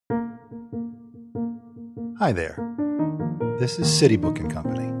Hi there. This is City Book and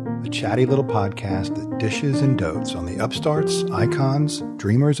Company, a chatty little podcast that dishes and dotes on the upstarts, icons,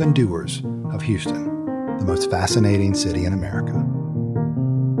 dreamers, and doers of Houston, the most fascinating city in America.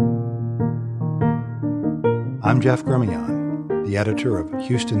 I'm Jeff Grumillion, the editor of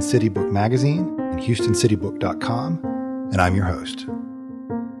Houston City Book Magazine and HoustonCityBook.com, and I'm your host.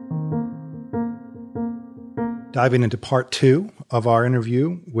 Diving into part 2 of our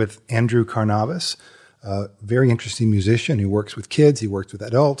interview with Andrew Karnavas, a very interesting musician who works with kids, he works with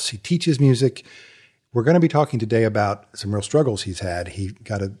adults, he teaches music. We're going to be talking today about some real struggles he's had. He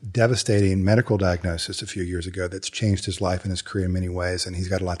got a devastating medical diagnosis a few years ago that's changed his life and his career in many ways, and he's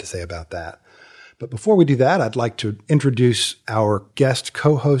got a lot to say about that. But before we do that, I'd like to introduce our guest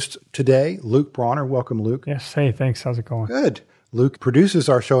co-host today, Luke Bronner. Welcome, Luke. Yes. Hey, thanks. How's it going? Good. Luke produces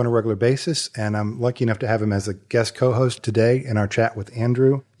our show on a regular basis, and I'm lucky enough to have him as a guest co-host today in our chat with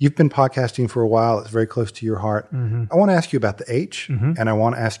Andrew. You've been podcasting for a while. It's very close to your heart. Mm-hmm. I want to ask you about the H, and I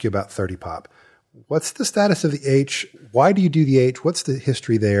want to ask you about 30 Pop. What's the status of the H? Why do you do the H? What's the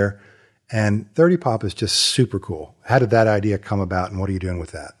history there? And 30 Pop is just super cool. How did that idea come about, and what are you doing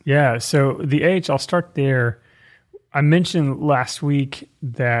with that? Yeah, so the H, I'll start there. I mentioned last week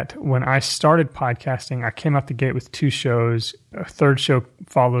that when I started podcasting, I came out the gate with 2 shows. A third show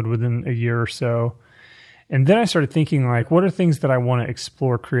followed within a year or so. And then I started thinking, like, what are things that I want to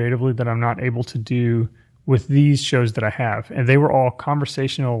explore creatively that I'm not able to do with these shows that I have? And they were all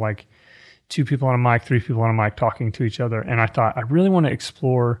conversational, like 2 people on a mic, 3 people on a mic talking to each other. And I thought, I really want to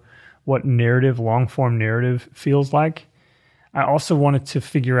explore what narrative, long-form narrative feels like. I also wanted to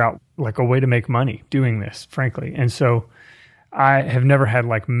figure out like a way to make money doing this, frankly. And so I have never had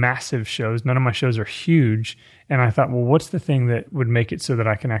like massive shows. None of my shows are huge. And I thought, well, what's the thing that would make it so that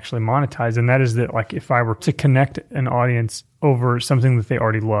I can actually monetize? And that is that, like, if I were to connect an audience over something that they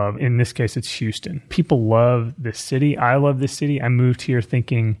already love, in this case, it's Houston. People love this city. I love this city. I moved here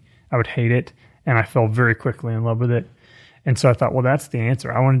thinking I would hate it, and I fell very quickly in love with it. And so I thought, well, that's the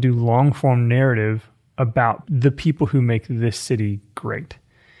answer. I want to do long form narrative about the people who make this city great.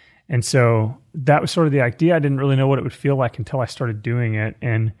 And so that was sort of the idea. I didn't really know what it would feel like until I started doing it.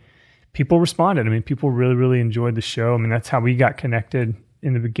 And people responded. I mean, people really, really enjoyed the show. I mean, that's how we got connected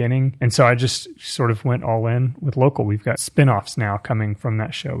in the beginning. And so I just sort of went all in with local. We've got spinoffs now coming from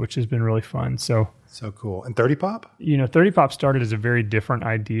that show, which has been really fun. So cool. And 30 Pop? 30 Pop started as a very different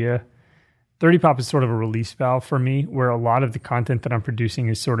idea. 30 Pop is sort of a release valve for me, where a lot of the content that I'm producing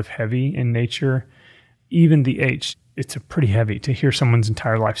is sort of heavy in nature. Even the H, it's pretty heavy to hear someone's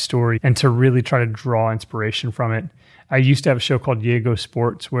entire life story and to really try to draw inspiration from it. I used to have a show called Diego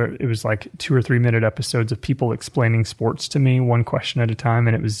Sports, where it was like 2 or 3 minute episodes of people explaining sports to me, one question at a time.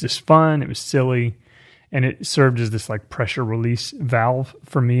 And it was just fun. It was silly. And it served as this like pressure release valve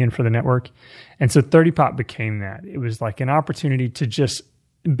for me and for the network. And so 30 Pop became that. It was like an opportunity to just,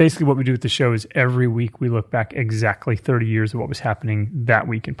 basically what we do with the show is every week we look back exactly 30 years of what was happening that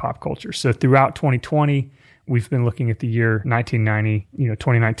week in pop culture. So throughout 2020, we've been looking at the year 1990.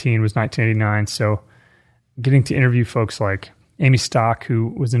 2019 was 1989. So getting to interview folks like Amy Stock, who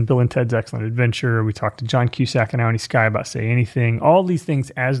was in Bill and Ted's Excellent Adventure. We talked to John Cusack and Auntie Sky about Say Anything. All these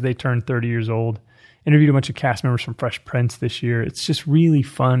things as they turned 30 years old. Interviewed a bunch of cast members from Fresh Prince this year. It's just really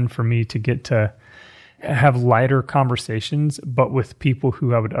fun for me to get to have lighter conversations, but with people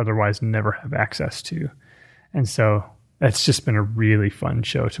who I would otherwise never have access to. And so that's just been a really fun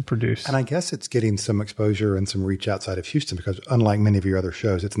show to produce. And I guess it's getting some exposure and some reach outside of Houston, because unlike many of your other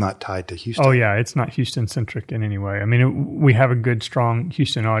shows, it's not tied to Houston. Oh yeah, it's not Houston-centric in any way. I mean, we have a good, strong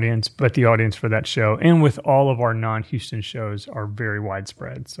Houston audience, but the audience for that show, and with all of our non-Houston shows, are very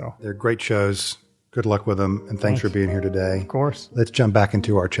widespread. So they're great shows. Good luck with them, and thanks for being here today. Of course. Let's jump back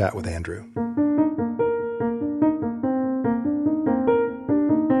into our chat with Andrew.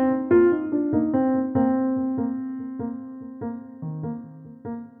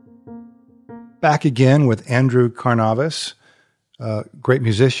 Back again with Andrew Karnavas, great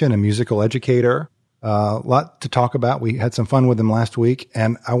musician and musical educator. A lot to talk about. We had some fun with him last week.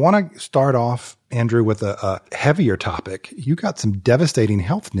 And I want to start off, Andrew, with a heavier topic. You got some devastating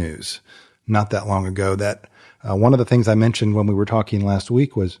health news not that long ago. That one of the things I mentioned when we were talking last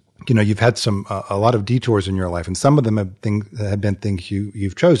week was, you've had a lot of detours in your life, and some of them have been things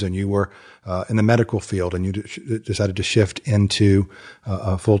you've chosen. You were in the medical field, and you decided to shift into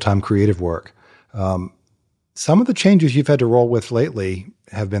full-time creative work. Some of the changes you've had to roll with lately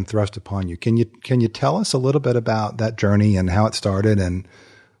have been thrust upon you. Can you tell us a little bit about that journey and how it started and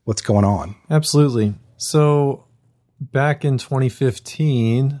what's going on? Absolutely. So back in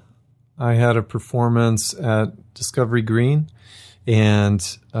 2015, I had a performance at Discovery Green, and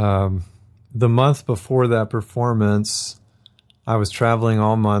the month before that performance, I was traveling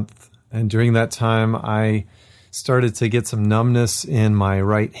all month. And during that time, I started to get some numbness in my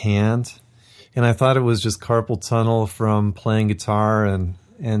right hand. And I thought it was just carpal tunnel from playing guitar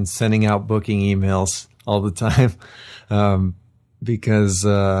and sending out booking emails all the time. Because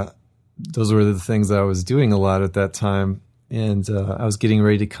those were the things I was doing a lot at that time. And I was getting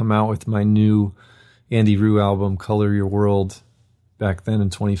ready to come out with my new Andy Rue album, Color Your World, back then in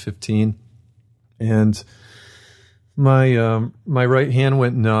 2015. And my right hand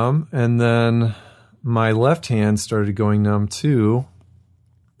went numb, and then my left hand started going numb too.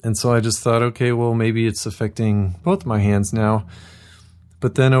 And so I just thought, okay, well, maybe it's affecting both my hands now.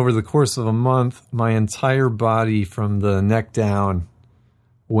 But then over the course of a month, my entire body from the neck down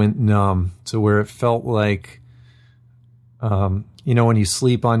went numb to where it felt like, when you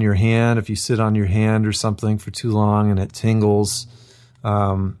sleep on your hand, if you sit on your hand or something for too long and it tingles,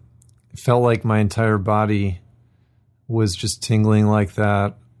 it felt like my entire body was just tingling like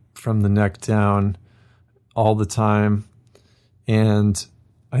that from the neck down all the time. And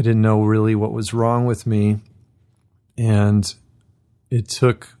I didn't know really what was wrong with me. And it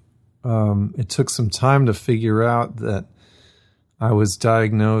took some time to figure out that I was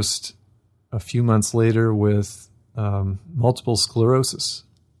diagnosed a few months later with multiple sclerosis.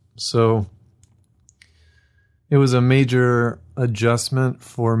 So it was a major adjustment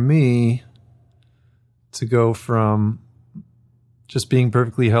for me to go from just being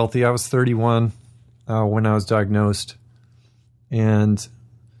perfectly healthy. I was 31 when I was diagnosed. And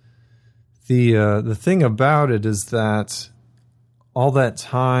the thing about it is that all that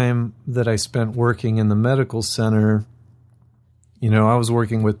time that I spent working in the medical center, I was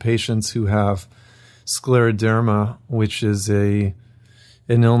working with patients who have scleroderma, which is an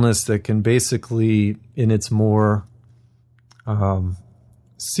illness that can basically, in its more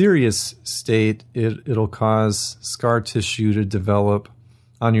serious state, it'll cause scar tissue to develop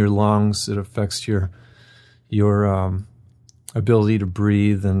on your lungs. It affects your ability to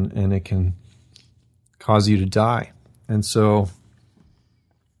breathe, and it can cause you to die. And so,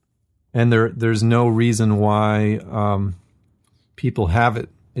 there's no reason why people have it.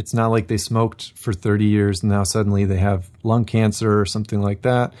 It's not like they smoked for 30 years and now suddenly they have lung cancer or something like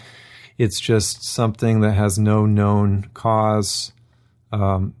that. It's just something that has no known cause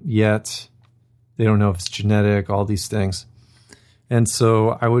yet. They don't know if it's genetic, all these things. And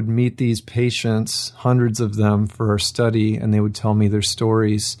so I would meet these patients, hundreds of them, for our study, and they would tell me their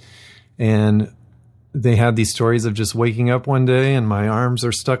stories. And they had these stories of just waking up one day and my arms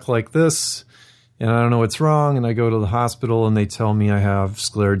are stuck like this, and I don't know what's wrong, and I go to the hospital and they tell me I have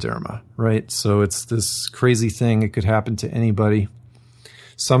scleroderma, right? So it's this crazy thing. It could happen to anybody.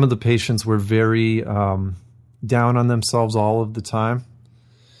 Some of the patients were very down on themselves all of the time.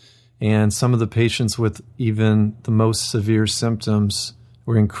 And some of the patients with even the most severe symptoms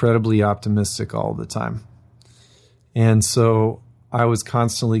were incredibly optimistic all the time. And so I was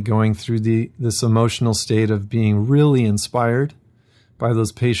constantly going through this emotional state of being really inspired by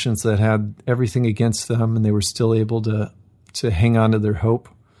those patients that had everything against them and they were still able to hang on to their hope,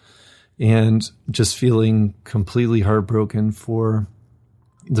 and just feeling completely heartbroken for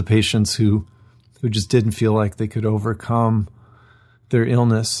the patients who just didn't feel like they could overcome their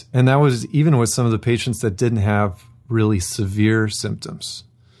illness. And that was even with some of the patients that didn't have really severe symptoms.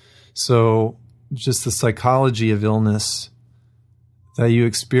 So just the psychology of illness that you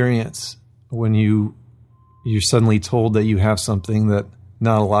experience when you're suddenly told that you have something that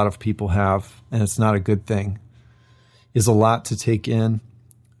not a lot of people have, and it's not a good thing, is a lot to take in.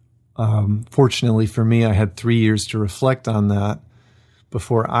 Fortunately for me, I had 3 years to reflect on that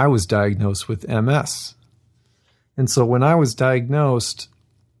before I was diagnosed with MS. And so when I was diagnosed,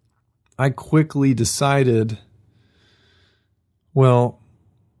 I quickly decided, well,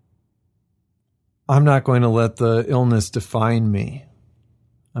 I'm not going to let the illness define me.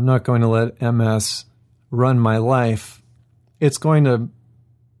 I'm not going to let MS run my life. It's going to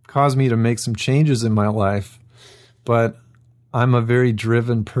cause me to make some changes in my life, but I'm a very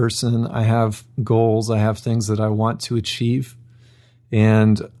driven person. I have goals. I have things that I want to achieve.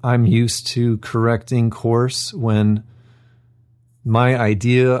 And I'm used to correcting course when my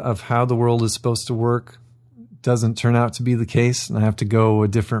idea of how the world is supposed to work doesn't turn out to be the case, and I have to go a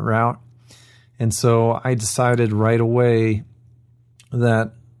different route. And so I decided right away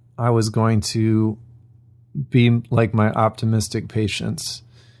that I was going to be like my optimistic patients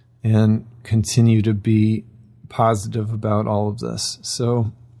and continue to be positive about all of this.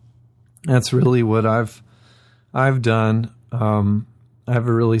 So that's really what I've done. I have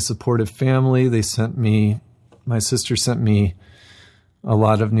a really supportive family. My sister sent me a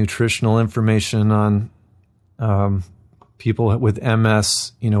lot of nutritional information on people with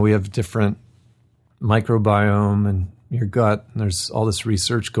MS. We have different microbiome and your gut, and there's all this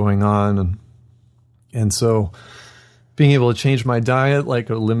research going on. And so being able to change my diet, like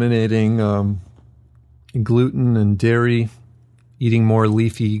eliminating gluten and dairy, eating more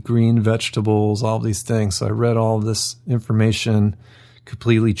leafy green vegetables, all these things. So I read all of this information,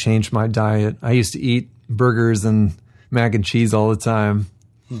 completely changed my diet. I used to eat burgers and mac and cheese all the time.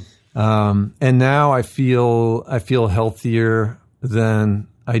 And now I feel healthier than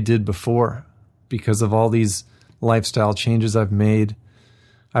I did before because of all these lifestyle changes I've made.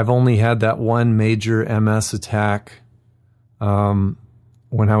 I've only had that one major MS attack when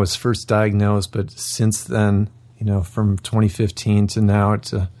I was first diagnosed, but since then, from 2015 to now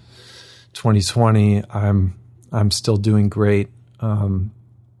to 2020, I'm still doing great. I'm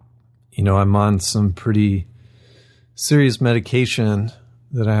on some pretty serious medication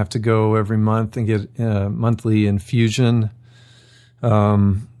that I have to go every month and get a monthly infusion.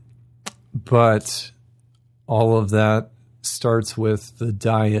 But all of that starts with the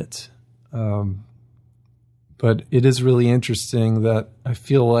diet. But it is really interesting that I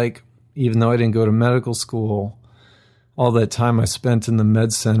feel like even though I didn't go to medical school, all that time I spent in the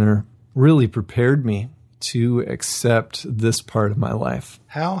med center really prepared me to accept this part of my life.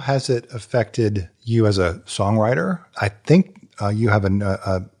 How has it affected you as a songwriter? I think you have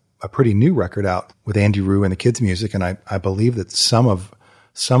a pretty new record out with Andy Rue and the Kids Music, and I believe that some of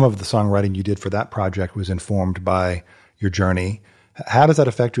the songwriting you did for that project was informed by your journey. How does that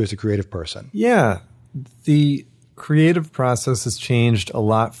affect you as a creative person? Yeah, the creative process has changed a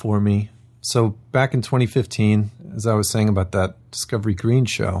lot for me. So back in 2015, as I was saying about that Discovery Green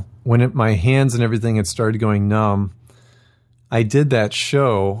show, when my hands and everything had started going numb, I did that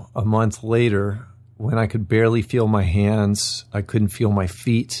show a month later when I could barely feel my hands. I couldn't feel my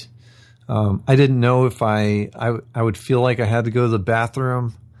feet. I didn't know if I would feel like I had to go to the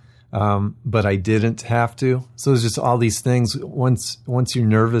bathroom, but I didn't have to. So it's just all these things. Once your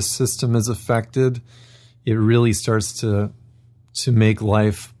nervous system is affected, it really starts to make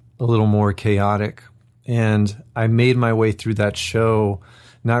life a little more chaotic. And I made my way through that show,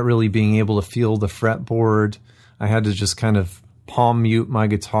 not really being able to feel the fretboard. I had to just kind of palm mute my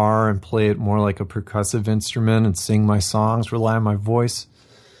guitar and play it more like a percussive instrument and sing my songs, rely on my voice.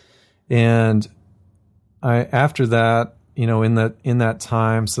 And after that, in that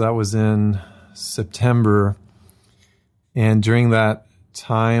time, so that was in September, and during that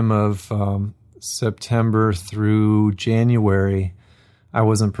time of September through January, I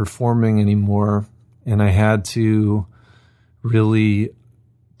wasn't performing anymore, and I had to really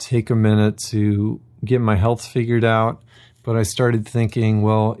take a minute to get my health figured out. But I started thinking,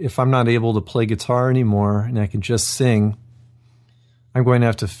 well, if I'm not able to play guitar anymore and I can just sing, I'm going to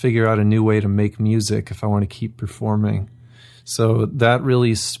have to figure out a new way to make music if I want to keep performing. So that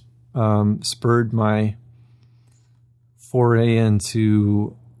really spurred my foray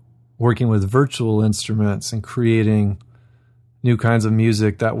into working with virtual instruments and creating new kinds of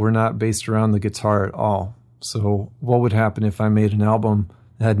music that were not based around the guitar at all. So what would happen if I made an album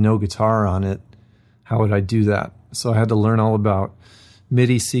that had no guitar on it? How would I do that? So I had to learn all about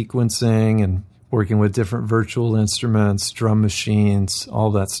MIDI sequencing and working with different virtual instruments, drum machines,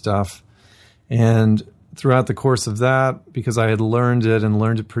 all that stuff. And throughout the course of that, because I had learned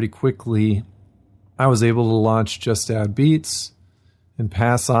it pretty quickly, I was able to launch Just Add Beats and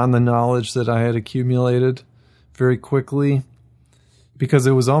pass on the knowledge that I had accumulated very quickly, because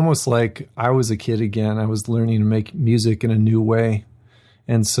it was almost like I was a kid again. I was learning to make music in a new way.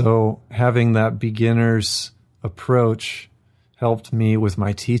 And so having that beginner's approach helped me with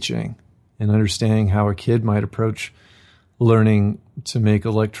my teaching and understanding how a kid might approach learning to make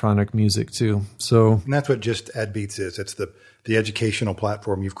electronic music too. So, and that's what Just Add Beats is. It's the educational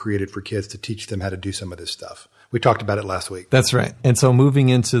platform you've created for kids to teach them how to do some of this stuff. We talked about it last week. That's right. And so moving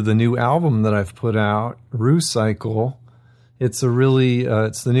into the new album that I've put out, Rue Cycle, it's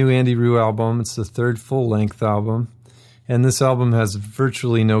it's the new Andy Rue album. It's the third full-length album. And this album has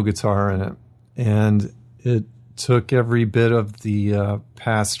virtually no guitar in it. And it took every bit of the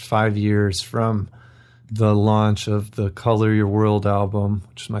past 5 years from the launch of the Color Your World album,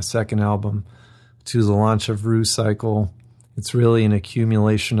 which is my second album, to the launch of Rue Cycle. It's really an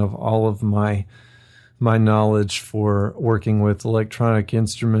accumulation of all of my knowledge for working with electronic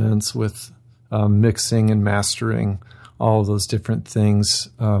instruments, with mixing and mastering, all of those different things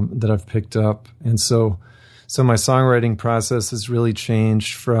that I've picked up. And so my songwriting process has really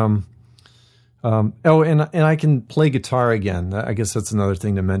changed from and I can play guitar again. I guess that's another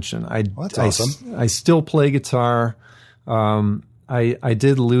thing to mention. That's awesome. I still play guitar. I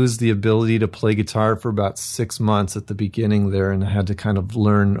did lose the ability to play guitar for about 6 months at the beginning there, and I had to kind of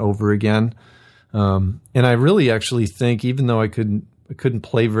learn over again. And I really actually think, even though I couldn't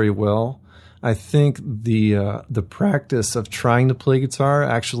play very well, I think the practice of trying to play guitar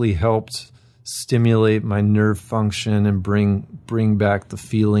actually helped stimulate my nerve function and bring back the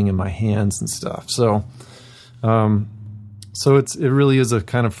feeling in my hands and stuff. So it really is a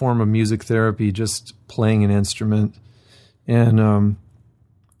kind of form of music therapy, just playing an instrument. And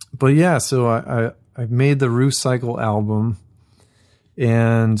but yeah, so I made the Rue Cycle album,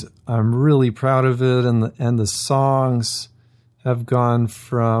 and I'm really proud of it. And the songs have gone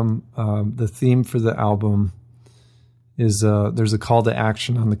from the theme for the album is there's a call to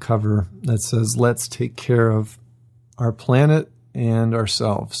action on the cover that says, "Let's take care of our planet and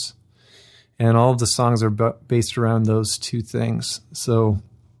ourselves." And all of the songs are based around those two things. So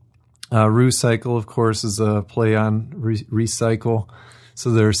Rue Cycle, of course, is a play on recycle.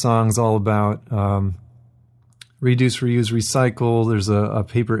 So there are songs all about reduce, reuse, recycle. There's a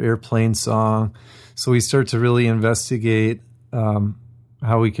paper airplane song. So we start to really investigate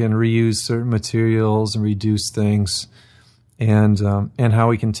how we can reuse certain materials and reduce things, and how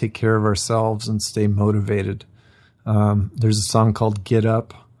we can take care of ourselves and stay motivated. There's a song called Get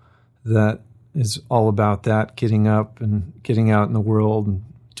Up that is all about that, getting up and getting out in the world and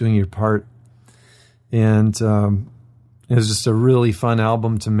doing your part. And it was just a really fun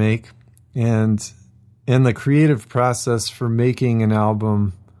album to make. And the creative process for making an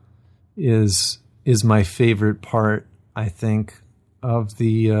album is my favorite part, I think, of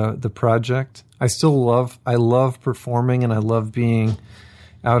the project. I love performing, and I love being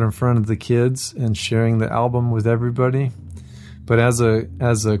out in front of the kids and sharing the album with everybody. But as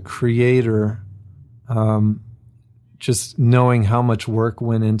a creator, just knowing how much work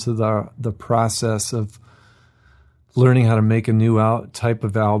went into the process of learning how to make a new type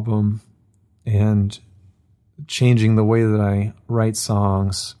of album and changing the way that I write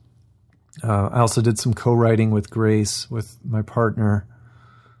songs. I also did some co-writing with Grace, with my partner,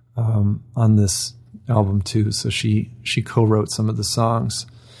 on this album too. So she co-wrote some of the songs.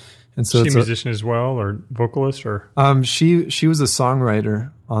 And so is she a musician as well, or vocalist, or? She was a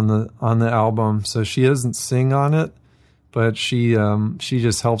songwriter on the album. So she doesn't sing on it, but she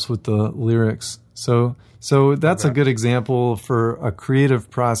just helps with the lyrics. So that's a good example for a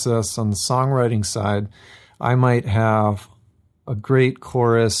creative process on the songwriting side. I might have a great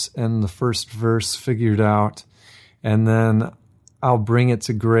chorus and the first verse figured out, and then I'll bring it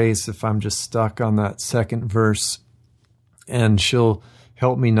to Grace if I'm just stuck on that second verse, and she'll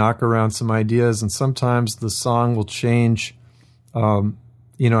help me knock around some ideas. And sometimes the song will change.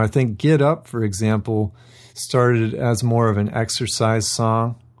 I think Get Up, for example, started as more of an exercise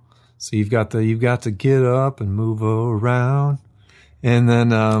song. So you've got to get up and move around, and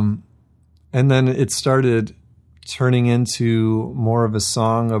then it started turning into more of a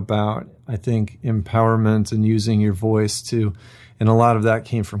song about, I think, empowerment and using your voice too. And a lot of that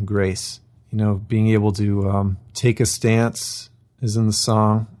came from Grace. Being able to take a stance is in the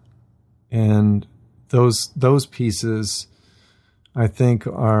song, and those pieces, I think,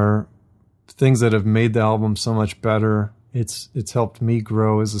 are things that have made the album so much better. It's helped me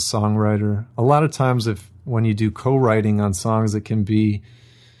grow as a songwriter. A lot of times, when you do co-writing on songs, it can be,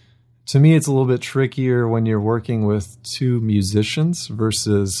 to me, it's a little bit trickier when you're working with two musicians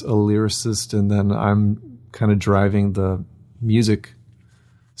versus a lyricist, and then I'm kind of driving the music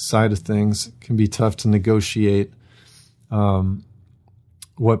side of things. It can be tough to negotiate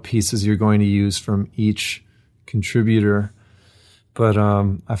what pieces you're going to use from each contributor. But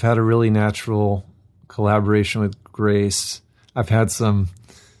I've had a really natural collaboration with Grace. I've had some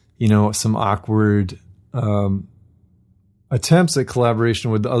awkward attempts at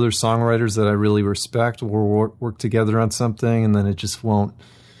collaboration with other songwriters that I really respect. We'll work together on something, and then it just won't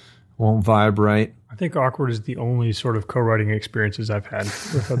vibe right. I think awkward is the only sort of co-writing experiences I've had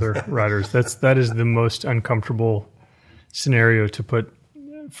with other writers. That is the most uncomfortable scenario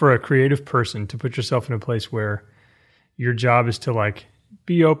for a creative person, to put yourself in a place where your job is to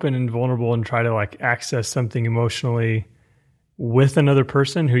be open and vulnerable and try to access something emotionally with another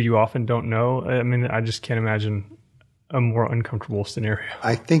person who you often don't know. I mean, I just can't imagine a more uncomfortable scenario.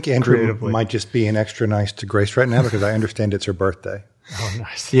 I think Andrew might just be extra nice to Grace right now because I understand it's her birthday. Oh,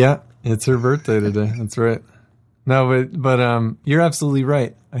 nice. Yeah, it's her birthday today. That's right. No, but you're absolutely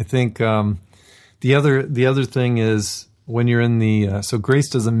right. I think the other thing is, when you're in the so Grace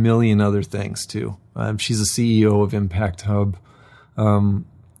does a million other things too. She's a CEO of Impact Hub,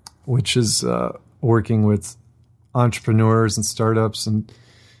 which is working with entrepreneurs and startups and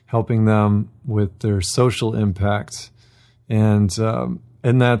helping them with their social impact.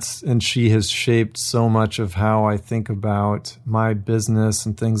 and she has shaped so much of how I think about my business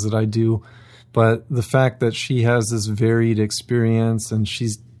and things that I do. But the fact that she has this varied experience and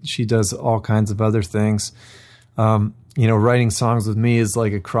she does all kinds of other things, writing songs with me is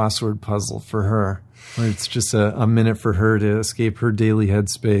like a crossword puzzle for her, where it's just a minute for her to escape her daily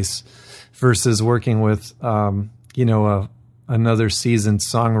headspace, versus working with, another seasoned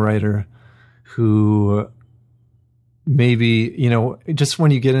songwriter who maybe, just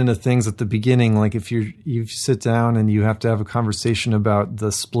when you get into things at the beginning, like if you sit down and you have to have a conversation about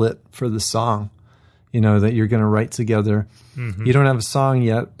the split for the song, that you're going to write together. Mm-hmm. You don't have a song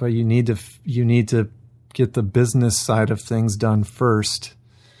yet, but you need to get the business side of things done first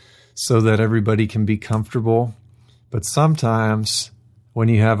so that everybody can be comfortable. But sometimes when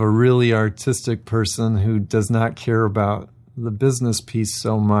you have a really artistic person who does not care about the business piece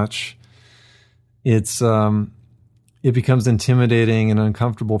so much, it becomes intimidating and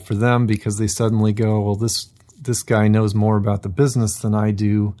uncomfortable for them, because they suddenly go, well, this guy knows more about the business than I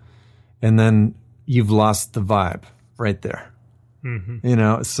do. And then you've lost the vibe right there.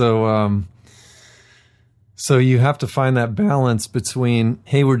 Mm-hmm. So you have to find that balance between,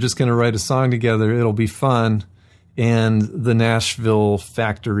 hey, we're just going to write a song together, it'll be fun, and the Nashville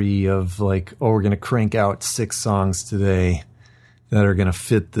factory of like, oh, we're going to crank out 6 songs today that are going to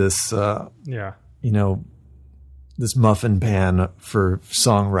fit this, this muffin pan for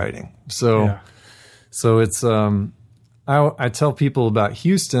songwriting. So it's, I tell people about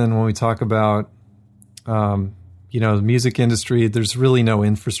Houston when we talk about, the music industry. There's really no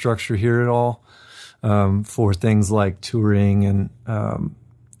infrastructure here at all, for things like touring and,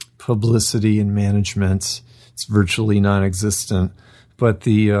 publicity and management. It's virtually non-existent. But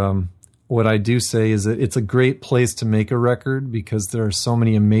what I do say is that it's a great place to make a record, because there are so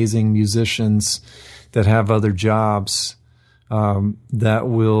many amazing musicians that have other jobs that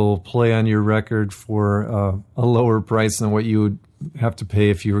will play on your record for a lower price than what you would have to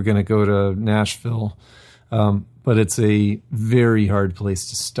pay if you were going to go to Nashville. But it's a very hard place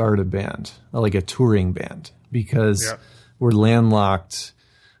to start a band, like a touring band, because we're landlocked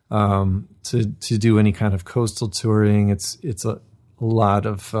to do any kind of coastal touring. It's a lot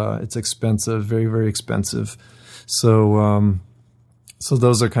of it's expensive, very, very expensive. So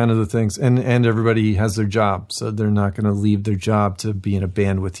those are kind of the things, and everybody has their job, so they're not going to leave their job to be in a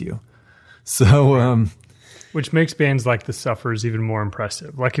band with you. So, which makes bands like the Suffers even more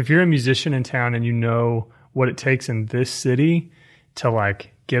impressive. Like if you're a musician in town and you know what it takes in this city to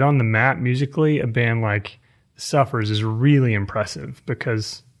like get on the map musically, a band like the Suffers is really impressive,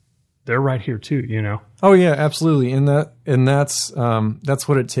 because they're right here too, Oh yeah, absolutely. And that's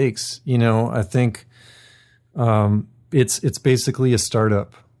what it takes. I think, it's basically a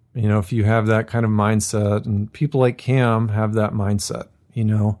startup, if you have that kind of mindset, and people like Cam have that mindset,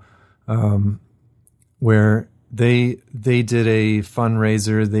 where they did a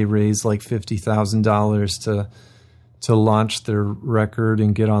fundraiser. They raised like $50,000 to launch their record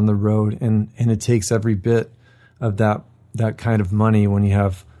and get on the road. And it takes every bit of that kind of money when you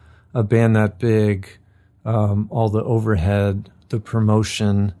have a band that big, all the overhead, the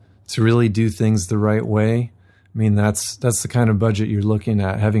promotion, to really do things the right way. I mean, that's the kind of budget you're looking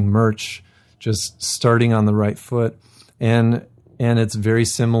at, having merch, just starting on the right foot. And it's very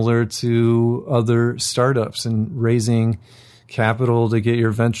similar to other startups and raising capital to get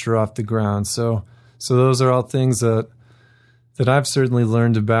your venture off the ground. So those are all things that I've certainly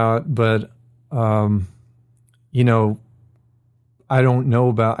learned about, but, I didn't know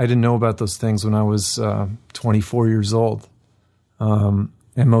about those things when I was 24 years old.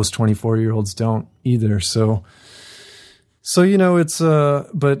 And most 24-year-olds don't either. So it's,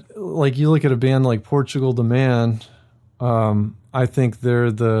 but like you look at a band like Portugal the Man, I think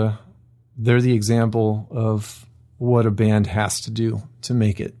they're the example of what a band has to do to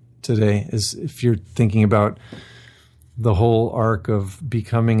make it today. Is if you're thinking about the whole arc of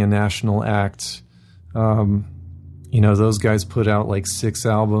becoming a national act, those guys put out like 6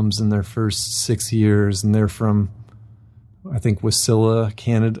 albums in their first 6 years, and they're from, I think, Wasilla,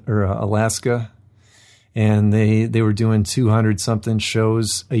 Canada, or Alaska. And they were doing 200 something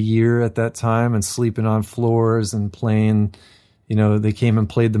shows a year at that time, and sleeping on floors and playing, they came and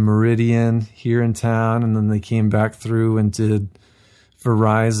played the Meridian here in town, and then they came back through and did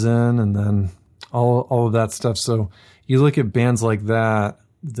Verizon, and then all of that stuff. So you look at bands like that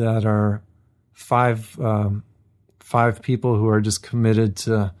are five people who are just committed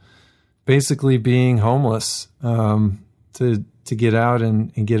to basically being homeless, to get out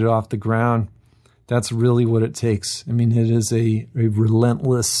and get it off the ground. That's really what it takes. I mean, it is a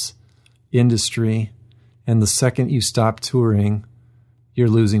relentless industry, And the second you stop touring, you're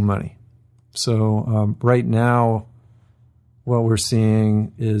losing money. So right now, what we're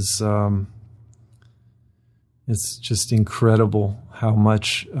seeing is it's just incredible how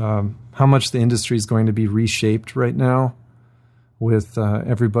much the industry is going to be reshaped right now with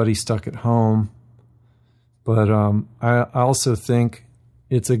everybody stuck at home. But I also think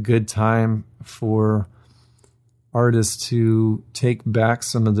it's a good time for artists to take back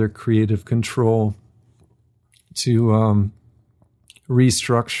some of their creative control, to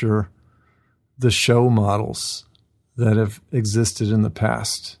restructure the show models that have existed in the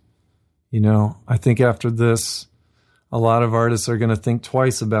past. I think after this, a lot of artists are going to think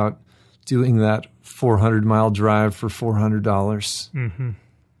twice about doing that 400-mile drive for $400. Mm-hmm.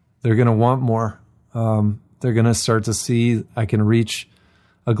 They're going to want more. They're going to start to see, I can reach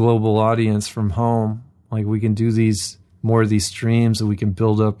a global audience from home. Like, we can do more of these streams, and we can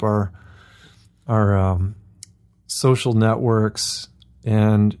build up our social networks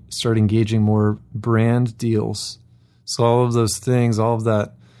and start engaging more brand deals. So all of those things, all of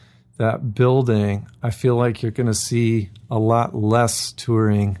that building, I feel like you're going to see a lot less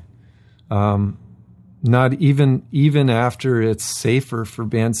touring. Not even after it's safer for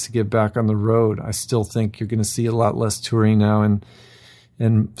bands to get back on the road, I still think you're going to see a lot less touring now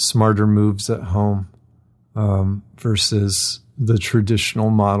and smarter moves at home versus the traditional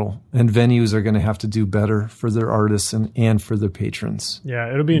model. And venues are going to have to do better for their artists and for their patrons.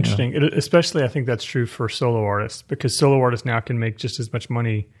 Yeah, it'll be interesting. Especially, I think that's true for solo artists, because solo artists now can make just as much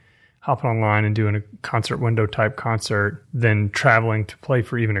money hopping online and doing a concert window type concert than traveling to play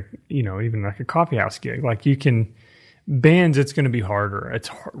for even like a coffee house gig. Like, bands, it's going to be harder. It's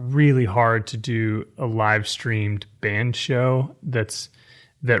really hard to do a live streamed band show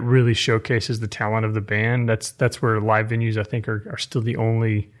that really showcases the talent of the band. That's where live venues, I think, are still the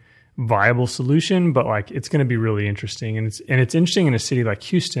only viable solution. But like, it's going to be really interesting, and it's interesting in a city like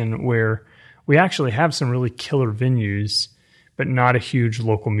Houston, where we actually have some really killer venues, but not a huge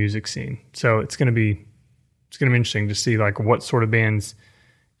local music scene. So it's going to be interesting to see like what sort of bands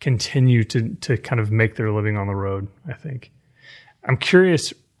continue to kind of make their living on the road, I think. I'm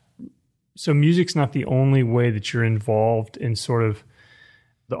curious, so music's not the only way that you're involved in sort of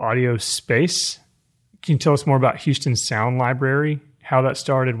the audio space. Can you tell us more about Houston Sound Library, how that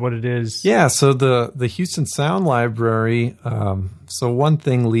started, what it is? Yeah, so the Houston Sound Library, so one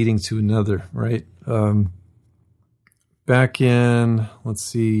thing leading to another, right? Back in, let's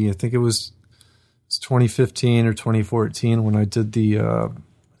see, I think it was 2015 or 2014 when I did I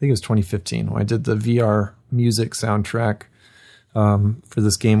think it was 2015 when I did the VR music soundtrack for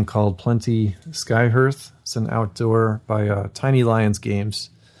this game called Plenty Skyhearth. It's an outdoor by Tiny Lions Games.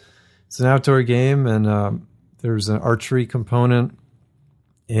 It's an outdoor game, and there's an archery component.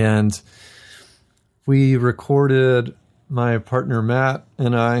 And we recorded, my partner Matt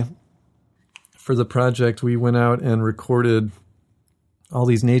and I, for the project, we went out and recorded all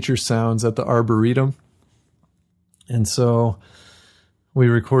these nature sounds at the Arboretum. And so we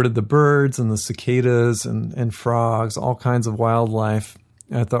recorded the birds and the cicadas and frogs, all kinds of wildlife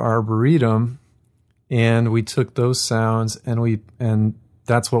at the Arboretum. And we took those sounds and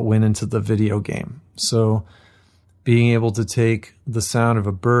that's what went into the video game. So being able to take the sound of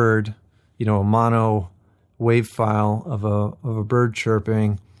a bird, a mono wave file of a bird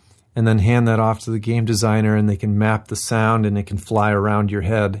chirping, and then hand that off to the game designer, and they can map the sound and it can fly around your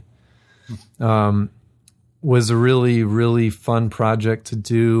head. Was a really, really fun project to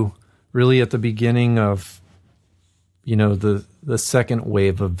do, really at the beginning of, the second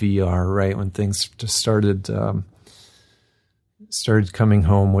wave of VR, right? When things just started coming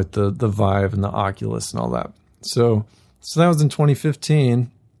home with the Vive and the Oculus and all that. So that was in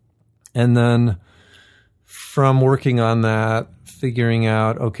 2015. And then from working on that, figuring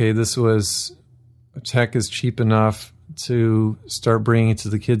out, okay, tech is cheap enough to start bringing it to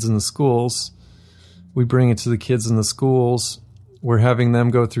the kids in the schools. We bring it to the kids in the schools. We're having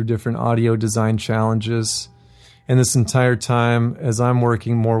them go through different audio design challenges. And this entire time, as I'm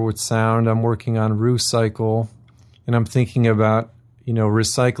working more with sound, I'm working on ReCycle, and I'm thinking about,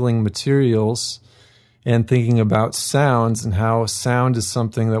 recycling materials and thinking about sounds and how sound is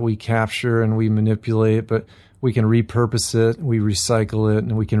something that we capture and we manipulate, but we can repurpose it, we recycle it,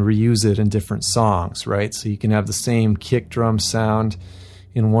 and we can reuse it in different songs, right? So you can have the same kick drum sound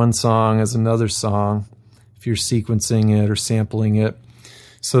in one song as another song if you're sequencing it or sampling it.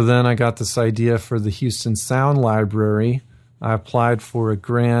 So then I got this idea for the Houston Sound Library. I applied for a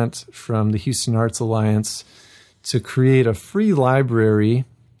grant from the Houston Arts Alliance to create a free library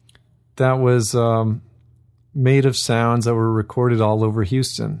that was made of sounds that were recorded all over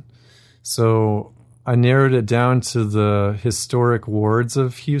Houston. So I narrowed it down to the historic wards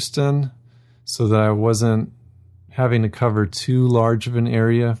of Houston so that I wasn't having to cover too large of an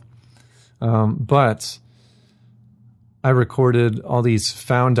area. But I recorded all these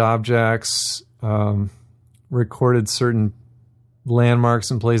found objects, recorded certain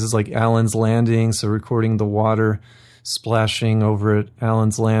landmarks in places like Allen's Landing, so recording the water splashing over at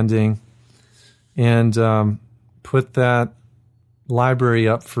Allen's Landing, and put that library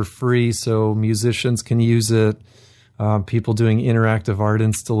up for free so musicians can use it. People doing interactive art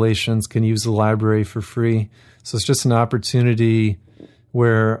installations can use the library for free. So it's just an opportunity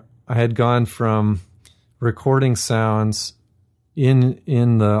where I had gone from recording sounds in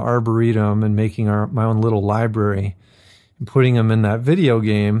the Arboretum and making my own little library and putting them in that video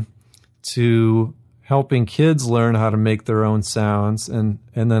game to helping kids learn how to make their own sounds, and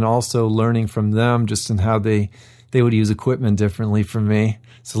then also learning from them just in how they would use equipment differently from me.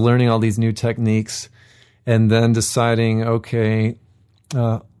 So learning all these new techniques, and then deciding, okay,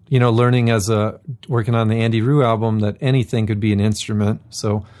 learning working on the Andy Rue album that anything could be an instrument.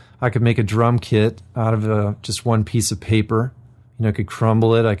 So I could make a drum kit out of just one piece of paper. I could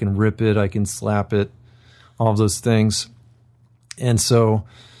crumble it, I can rip it, I can slap it, all of those things. And so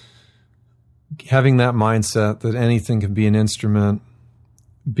having that mindset that anything can be an instrument,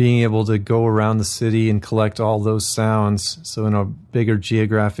 being able to go around the city and collect all those sounds, so in a bigger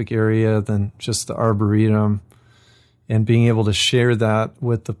geographic area than just the Arboretum, and being able to share that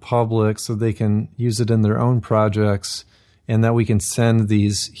with the public so they can use it in their own projects, and that we can send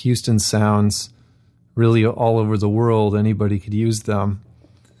these Houston sounds really all over the world, anybody could use them,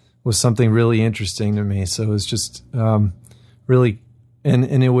 was something really interesting to me. So it was just really,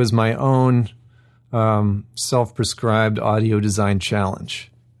 and it was my own self-prescribed audio design challenge.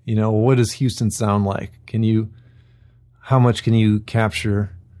 What does Houston sound like? How much can you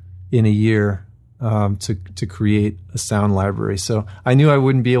capture in a year to create a sound library? So I knew I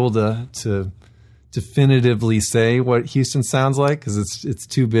wouldn't be able to definitively say what Houston sounds like because it's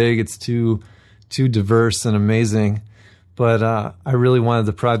too big, it's too diverse and amazing. But I really wanted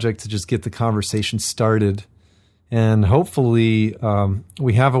the project to just get the conversation started, and hopefully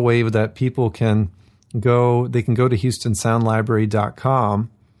we have a way that people can go. They can go to HoustonSoundLibrary.com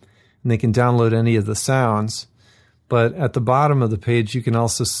and they can download any of the sounds. But at the bottom of the page, you can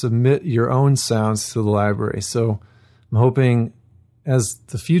also submit your own sounds to the library. So I'm hoping in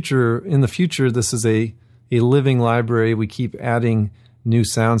the future, this is a living library. We keep adding new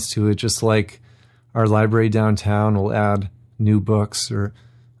sounds to it, just like our library downtown will add new books or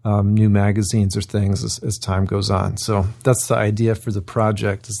new magazines or things as time goes on. So that's the idea for the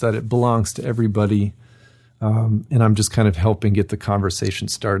project, is that it belongs to everybody. And I'm just kind of helping get the conversation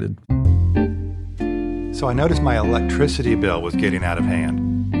started. So I noticed my electricity bill was getting out of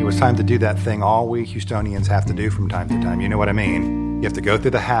hand. It was time to do that thing all we Houstonians have to do from time to time. You know what I mean? You have to go through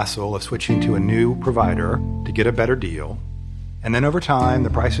the hassle of switching to a new provider to get a better deal. And then over time,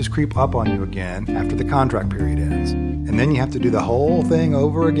 the prices creep up on you again after the contract period ends. And then you have to do the whole thing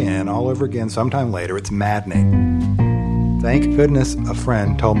over again, all over again, sometime later. It's maddening. Thank goodness a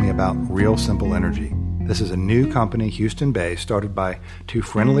friend told me about Real Simple Energy. This is a new company, Houston-based, started by two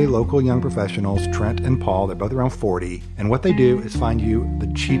friendly local young professionals, Trent and Paul. They're both around 40. And what they do is find you the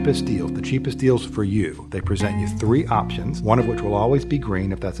cheapest deals for you. They present you 3 options, one of which will always be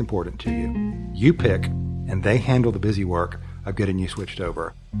green if that's important to you. You pick, and they handle the busy work of getting you switched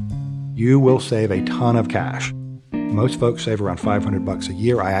over. You will save a ton of cash. Most folks save around $500 a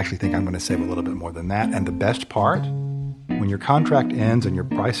year. I actually think I'm going to save a little bit more than that. And the best part, when your contract ends and your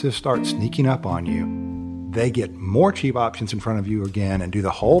prices start sneaking up on you, they get more cheap options in front of you again and do the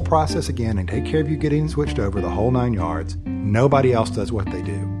whole process again and take care of you getting switched over the whole 9 yards. Nobody else does what they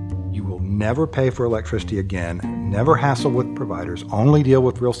do. You will never pay for electricity again, never hassle with providers, only deal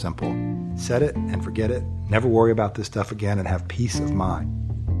with Real Simple. Set it and forget it, never worry about this stuff again, and have peace of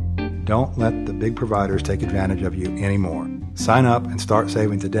mind. Don't let the big providers take advantage of you anymore. Sign up and start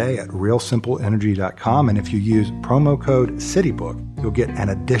saving today at realsimpleenergy.com, and if you use promo code CITYBOOK, you'll get an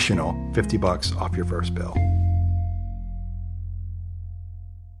additional $50 off your first bill.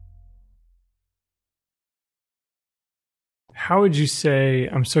 How would you say,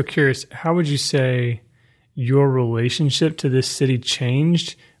 I'm so curious, how would you say your relationship to this city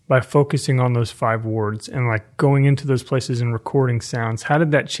changed by focusing on those 5 wards and like going into those places and recording sounds? How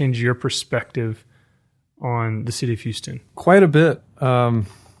did that change your perspective on the city of Houston? Quite a bit. There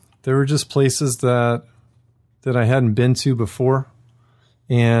were just places that I hadn't been to before,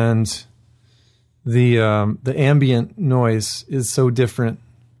 and the ambient noise is so different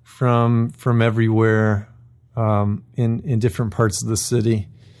from everywhere in different parts of the city.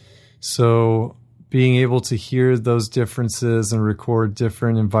 So being able to hear those differences and record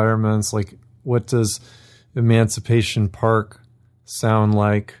different environments, like what does Emancipation Park sound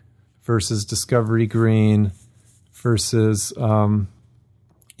like versus Discovery Green versus, I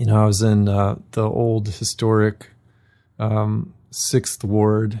was in the old historic 6th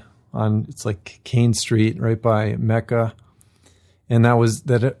Ward it's like Kane Street right by Mecca. And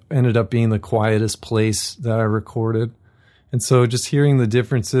that ended up being the quietest place that I recorded. And so just hearing the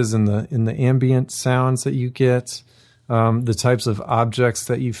differences in the ambient sounds that you get, the types of objects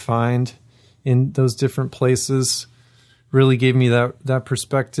that you find in those different places really gave me that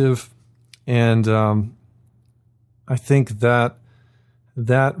perspective. And I think that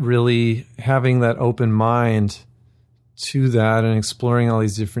really, having that open mind to that and exploring all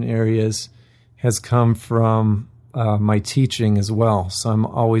these different areas has come from my teaching as well. So I'm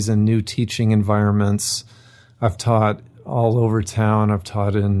always in new teaching environments. I've taught all over town. I've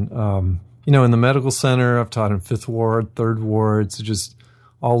taught in the medical center. I've taught in 5th Ward, 3rd Ward, so just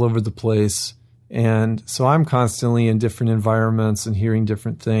all over the place. And so I'm constantly in different environments and hearing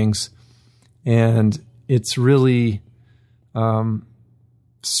different things. And it's really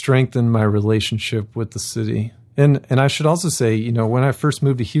strengthened my relationship with the city. And I should also say, when I first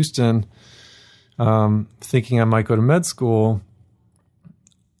moved to Houston, thinking I might go to med school,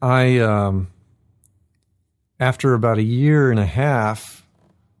 I after about a year and a half,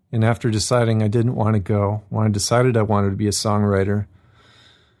 and after deciding I didn't want to go, when I decided I wanted to be a songwriter,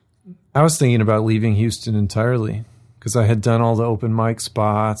 I was thinking about leaving Houston entirely because I had done all the open mic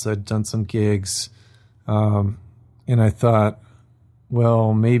spots. I'd done some gigs. And I thought,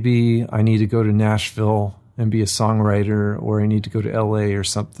 well, maybe I need to go to Nashville and be a songwriter, or I need to go to LA or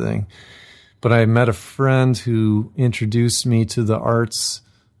something. But I met a friend who introduced me to the arts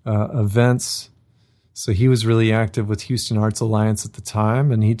events. So he was really active with Houston Arts Alliance at the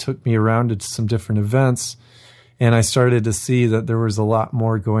time, and he took me around to some different events. And I started to see that there was a lot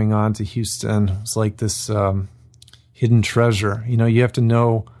more going on to Houston. It was like this hidden treasure. You really have to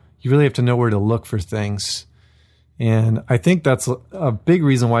know where to look for things. And I think that's a big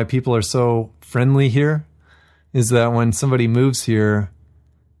reason why people are so friendly here, is that when somebody moves here,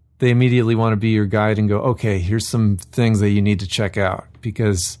 they immediately want to be your guide and go, okay, here's some things that you need to check out,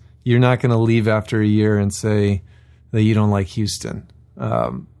 because you're not going to leave after a year and say that you don't like Houston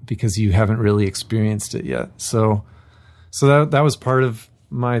because you haven't really experienced it yet. So that was part of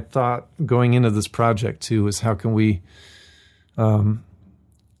my thought going into this project too, is how can we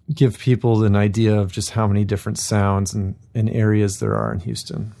give people an idea of just how many different sounds and areas there are in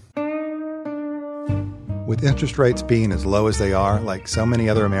Houston. With interest rates being as low as they are, like so many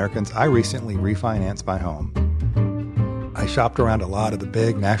other Americans, I recently refinanced my home. I shopped around a lot of the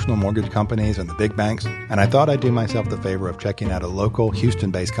big national mortgage companies and the big banks, and I thought I'd do myself the favor of checking out a local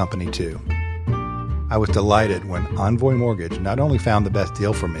Houston-based company too. I was delighted when Envoy Mortgage not only found the best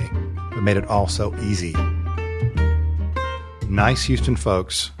deal for me, but made it all so easy. Nice Houston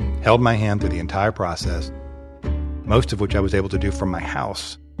folks held my hand through the entire process, most of which I was able to do from my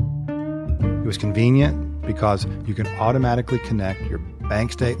house. It was convenient because you can automatically connect your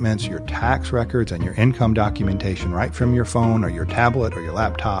bank statements, your tax records, and your income documentation right from your phone or your tablet or your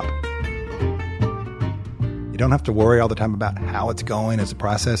laptop. You don't have to worry all the time about how it's going as the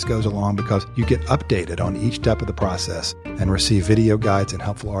process goes along, because you get updated on each step of the process and receive video guides and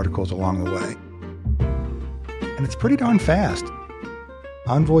helpful articles along the way. And it's pretty darn fast.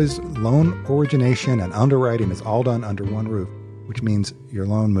 Envoy's loan origination and underwriting is all done under one roof, which means your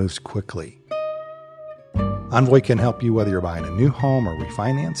loan moves quickly. Envoy can help you whether you're buying a new home or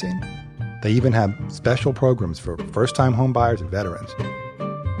refinancing. They even have special programs for first-time home buyers and veterans.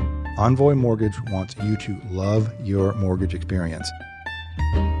 Envoy Mortgage wants you to love your mortgage experience.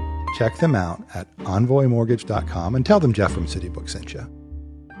 Check them out at envoymortgage.com and tell them Jeff from City Book sent you.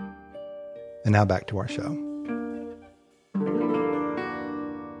 And now back to our show.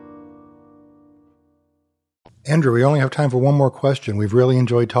 Andrew, we only have time for one more question. We've really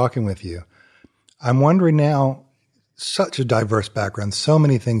enjoyed talking with you. I'm wondering now, such a diverse background, so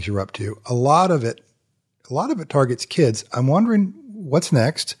many things you're up to. A lot of it targets kids. I'm wondering what's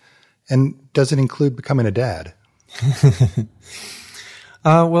next, and does it include becoming a dad?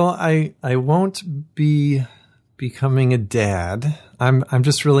 Well, I won't be becoming a dad. I'm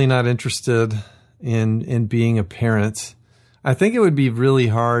just really not interested in being a parent. I think it would be really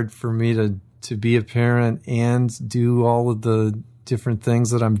hard for me to be a parent and do all of the different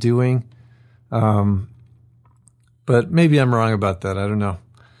things that I'm doing. But maybe I'm wrong about that. I don't know.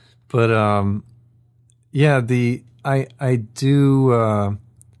 But I do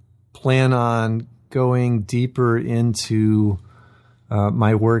plan on going deeper into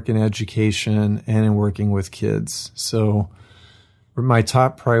my work in education and in working with kids. So my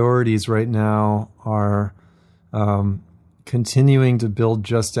top priorities right now are continuing to build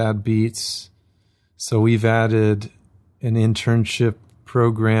Just Add Beats. So we've added an internship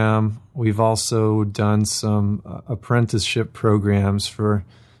program. We've also done some apprenticeship programs for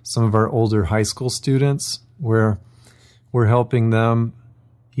some of our older high school students where we're helping them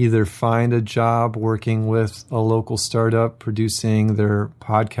either find a job working with a local startup producing their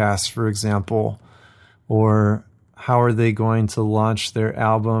podcasts, for example, or how are they going to launch their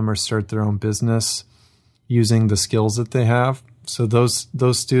album or start their own business using the skills that they have. So those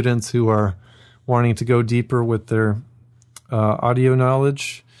students who are wanting to go deeper with their audio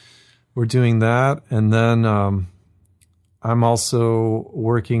knowledge, we're doing that. And then I'm also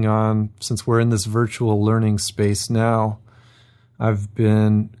working on, since we're in this virtual learning space now, I've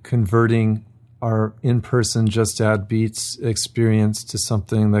been converting our in-person Just Add Beats experience to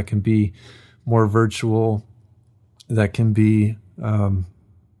something that can be more virtual, that can be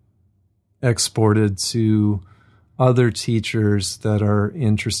exported to other teachers that are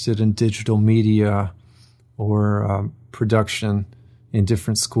interested in digital media or production in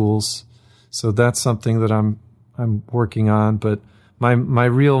different schools. So that's something that I'm working on. But my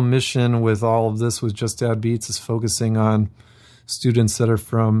real mission with all of this with Just Add Beats is focusing on students that are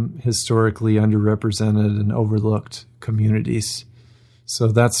from historically underrepresented and overlooked communities. So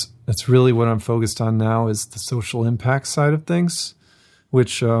that's really what I'm focused on now, is the social impact side of things,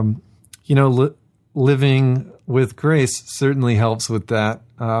 which living with Grace certainly helps with that.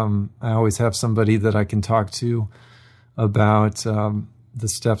 I always have somebody that I can talk to about the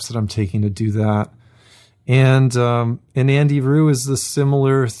steps that I'm taking to do that. And Andy Rue is the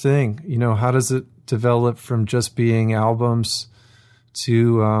similar thing. How does it develop from just being albums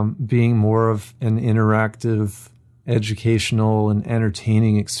to being more of an interactive, educational, and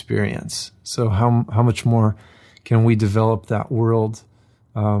entertaining experience? So how much more can we develop that world,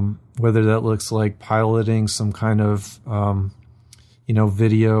 whether that looks like piloting some kind of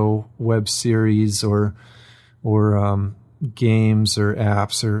video web series or games or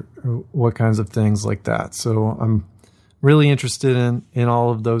apps or what kinds of things like that. So I'm really interested in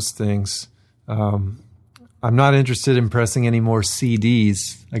all of those things. I'm not interested in pressing any more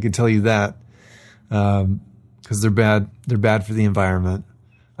CDs. I can tell you that, because they're bad. They're bad for the environment.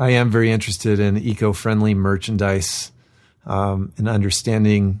 I am very interested in eco-friendly merchandise, and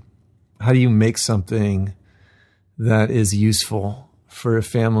understanding how do you make something that is useful for a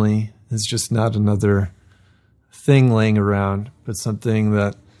family. It's just not another thing laying around, but something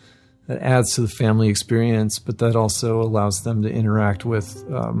that adds to the family experience, but that also allows them to interact with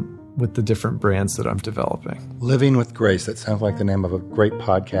the different brands that I'm developing. Living with Grace, that sounds like the name of a great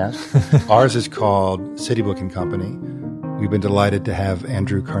podcast. Ours is called City Book and Company. We've been delighted to have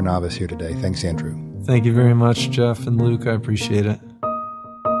Andrew Karnavas here today. Thanks, Andrew. Thank you very much, Jeff and Luke. I appreciate it.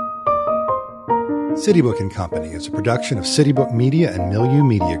 City Book and Company is a production of City Book Media and Milieu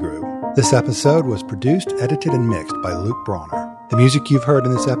Media Group. This episode was produced, edited, and mixed by Luke Bronner. The music you've heard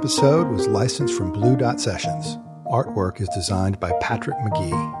in this episode was licensed from Blue Dot Sessions. Artwork is designed by Patrick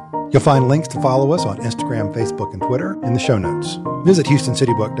McGee. You'll find links to follow us on Instagram, Facebook, and Twitter in the show notes. Visit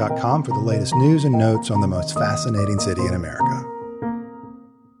HoustonCityBook.com for the latest news and notes on the most fascinating city in America.